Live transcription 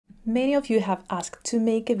Many of you have asked to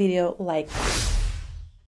make a video like this.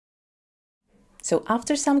 So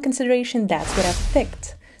after some consideration, that's what I've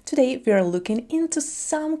picked. Today we are looking into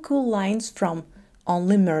some cool lines from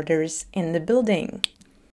Only Murders in the Building.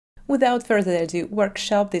 Without further ado,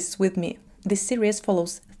 workshop this with me. This series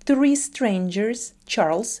follows three strangers,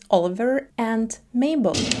 Charles, Oliver, and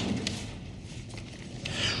Mabel.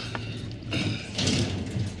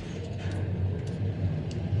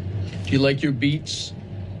 Do you like your beets?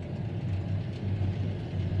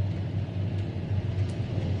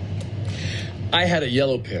 I had a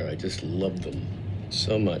yellow pair. I just loved them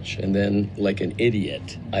so much. And then, like an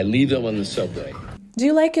idiot, I leave them on the subway. Do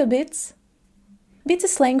you like your beats? Beats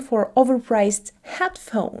is slang for overpriced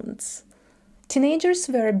headphones. Teenagers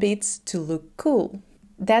wear beats to look cool.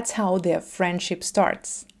 That's how their friendship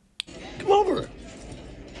starts. Come over.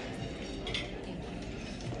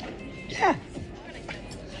 Yeah.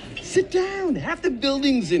 Sit down. Half the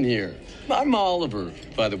building's in here. I'm Oliver,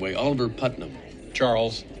 by the way, Oliver Putnam.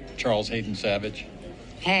 Charles Hayden Savage.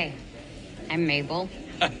 Hey, I'm Mabel.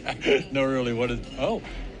 No, really, what is... Oh,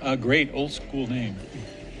 a great old school name.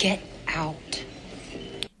 Get out.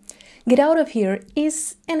 Get out of here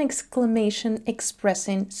is an exclamation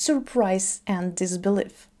expressing surprise and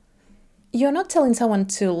disbelief. You're not telling someone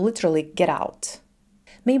to literally get out.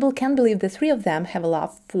 Mabel can't believe the three of them have a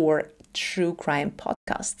love for true crime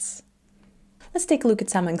podcasts. Let's take a look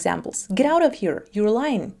at some examples. Get out of here, you're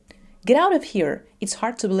lying. Get out of here, it's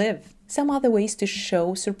hard to believe. Some other ways to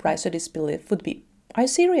show surprise or disbelief would be, are you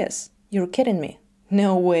serious? You're kidding me.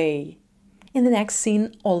 No way. In the next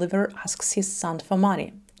scene, Oliver asks his son for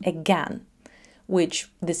money, again, which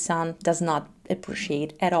the son does not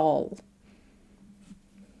appreciate at all.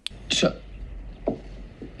 So,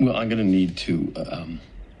 well, I'm going to need to,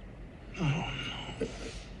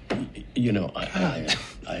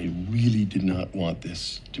 I really did not want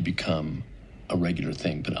this to become a regular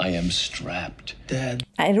thing, but I am strapped. Dad.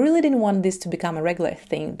 I really didn't want this to become a regular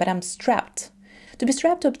thing, but I'm strapped. To be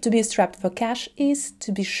strapped for cash is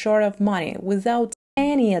to be short of money, without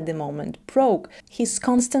any at the moment, broke. He's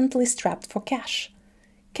constantly strapped for cash.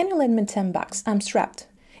 Can you lend me $10? I'm strapped.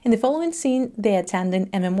 In the following scene, they are attending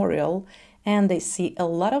a memorial and they see a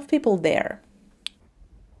lot of people there.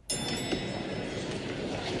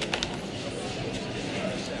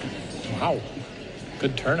 Wow,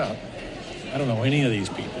 good turnout. I don't know any of these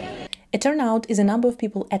people. A turnout is a number of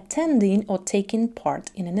people attending or taking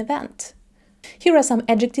part in an event. Here are some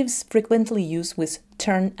adjectives frequently used with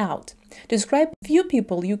turn out. To describe few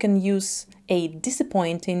people, you can use a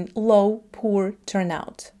disappointing, low, poor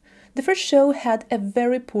turnout. The first show had a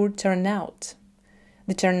very poor turnout.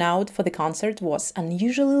 The turnout for the concert was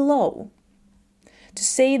unusually low. To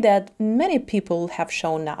say that many people have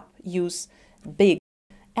shown up, use big,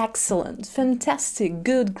 excellent, fantastic,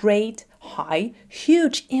 good, great, high,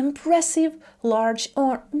 huge, impressive, large,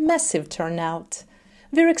 or massive turnout.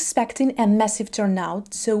 We're expecting a massive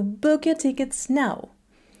turnout, so book your tickets now.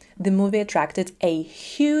 The movie attracted a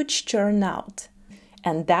huge turnout.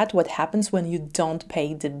 And that's what happens when you don't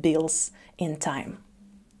pay the bills in time.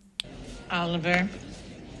 Oliver,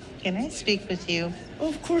 can I speak with you? Oh,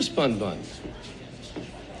 of course, Bun Bun.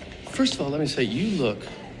 First of all, let me say, you look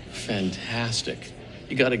fantastic.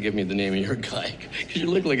 You got to give me the name of your guy, because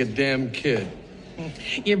you look like a damn kid.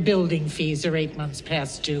 Your building fees are 8 months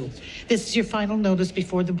past due. This is your final notice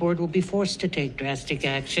before the board will be forced to take drastic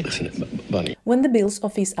action. Listen, Bunny. When the bills or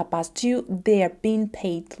fees are past due, they are being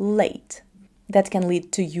paid late. That can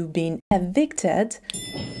lead to you being evicted.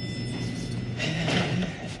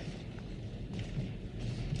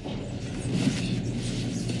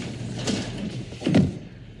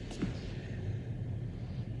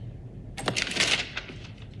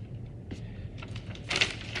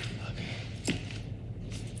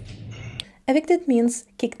 Evicted means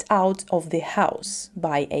kicked out of the house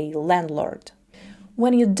by a landlord.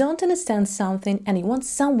 When you don't understand something and you want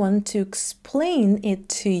someone to explain it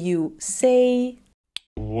to you, say...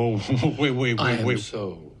 Whoa, wait. I am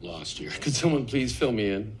so lost here. Could someone please fill me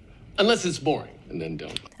in? Unless it's boring, and then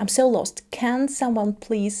don't. I'm so lost. Can someone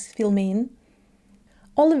please fill me in?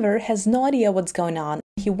 Oliver has no idea what's going on.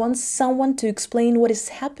 He wants someone to explain what is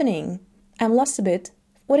happening. I'm lost a bit.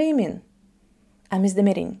 What do you mean? I missed the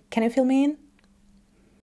meeting. Can you fill me in?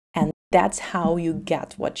 And that's how you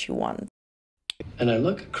get what you want. And I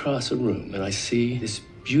look across a room and I see this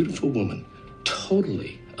beautiful woman,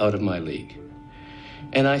 totally out of my league.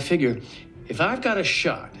 And I figure, if I've got a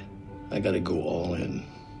shot, I gotta go all in.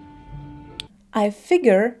 I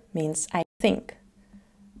figure means I think.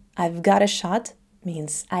 I've got a shot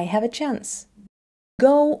means I have a chance.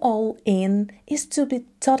 go all in is to be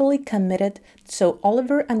totally committed, so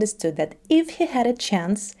Oliver understood that if he had a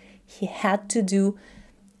chance, he had to do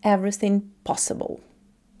everything possible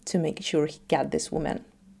to make sure he got this woman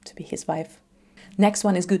to be his wife. Next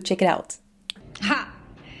one is good, check it out. Ha!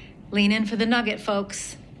 Lean in for the nugget,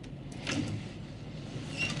 folks.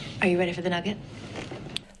 Are you ready for the nugget?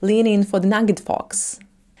 Lean in for the nugget, folks.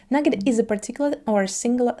 Nugget is a particular or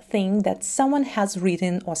singular thing that someone has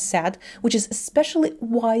written or said, which is especially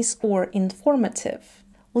wise or informative.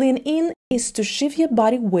 Lean in is to shift your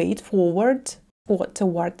body weight forward or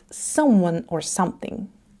toward someone or something.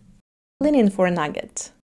 Lean in for a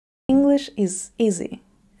nugget. English is easy.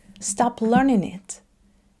 Stop learning it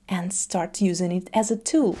and start using it as a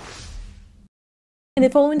tool. In the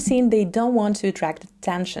following scene, they don't want to attract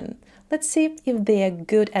attention. Let's see if they are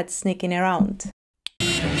good at sneaking around.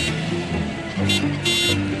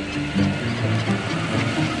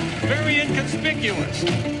 Very inconspicuous.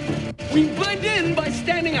 We blend in by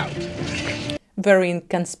standing out. Very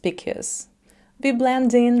inconspicuous. We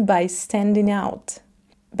blend in by standing out.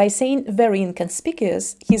 By saying very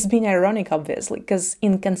inconspicuous, he's being ironic, obviously, because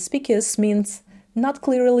inconspicuous means not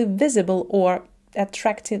clearly visible or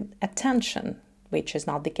attracting attention, which is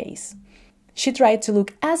not the case. She tried to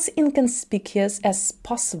look as inconspicuous as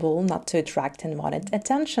possible, not to attract unwanted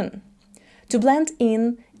attention. To blend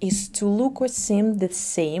in is to look or seem the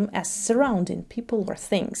same as surrounding people or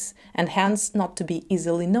things, and hence not to be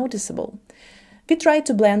easily noticeable. We try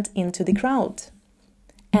to blend into the crowd.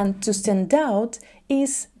 And to stand out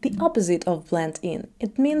is the opposite of blend in.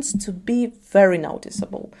 It means to be very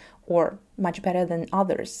noticeable, or much better than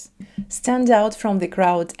others. Stand out from the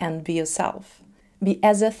crowd and be yourself. Be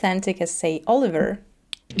as authentic as, say, Oliver.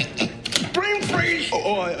 Brain freeze!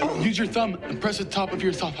 Use your thumb and press the top of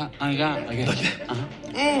your thumb. I got it.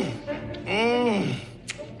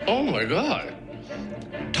 Oh my God.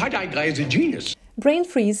 Tie-dye guy is a genius. Brain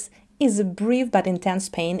freeze is a brief but intense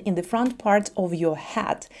pain in the front part of your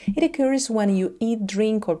head. It occurs when you eat,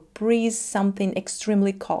 drink, or breathe something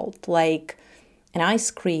extremely cold, like an ice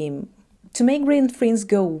cream. To make brain freeze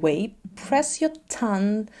go away, press your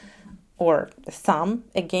tongue or thumb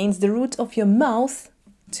against the root of your mouth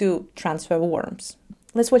to transfer warmth.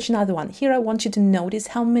 Let's watch another one. Here I want you to notice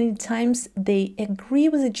how many times they agree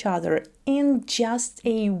with each other in just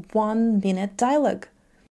a 1-minute dialogue.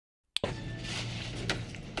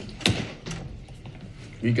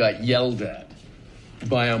 We got yelled at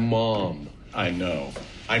by a mom. I know.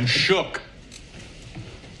 I'm shook.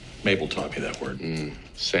 Mabel taught me that word.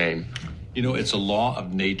 Same. You know, it's a law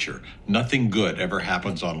of nature. Nothing good ever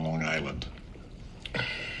happens on Long Island.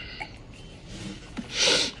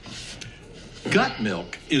 Gut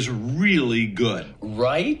milk is really good.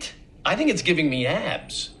 Right? I think it's giving me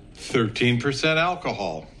abs. 13%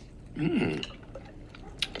 alcohol.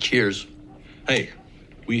 Cheers. Hey,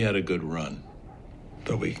 we had a good run,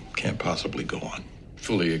 but we can't possibly go on.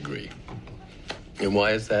 Fully agree. And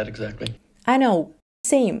why is that exactly? I know,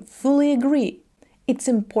 same, fully agree. It's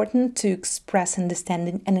important to express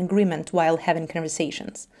understanding and agreement while having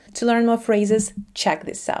conversations. To learn more phrases, check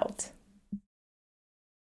this out.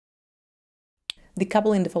 The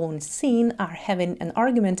couple in the following scene are having an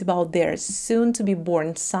argument about their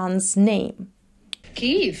soon-to-be-born son's name.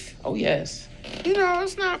 Keith. Oh, yes. You know,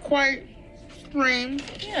 it's not quite lame.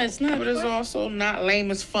 Yeah, it's not. But it's also not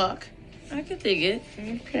lame as fuck. I could dig it.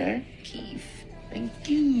 Okay. Keith. Thank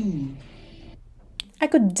you. I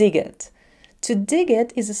could dig it. To dig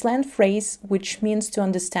it is a slang phrase which means to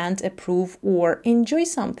understand, approve, or enjoy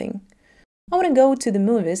something. I want to go to the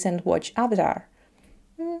movies and watch Avatar.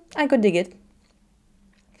 I could dig it.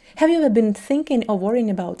 Have you ever been thinking or worrying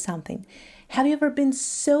about something? Have you ever been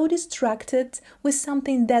so distracted with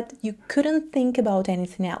something that you couldn't think about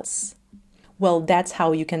anything else? Well, that's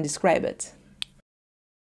how you can describe it.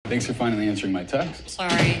 Thanks for finally answering my text.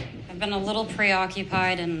 Sorry, I've been a little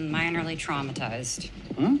preoccupied and minorly traumatized.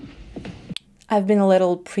 Huh? I've been a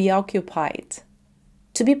little preoccupied.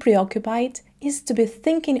 To be preoccupied is to be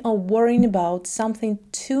thinking or worrying about something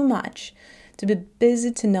too much, to be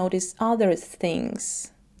busy to notice other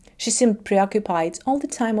things. She seemed preoccupied all the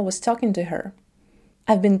time I was talking to her.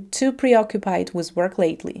 I've been too preoccupied with work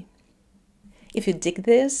lately. If you dig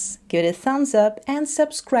this, give it a thumbs up and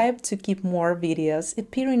subscribe to keep more videos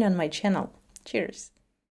appearing on my channel. Cheers!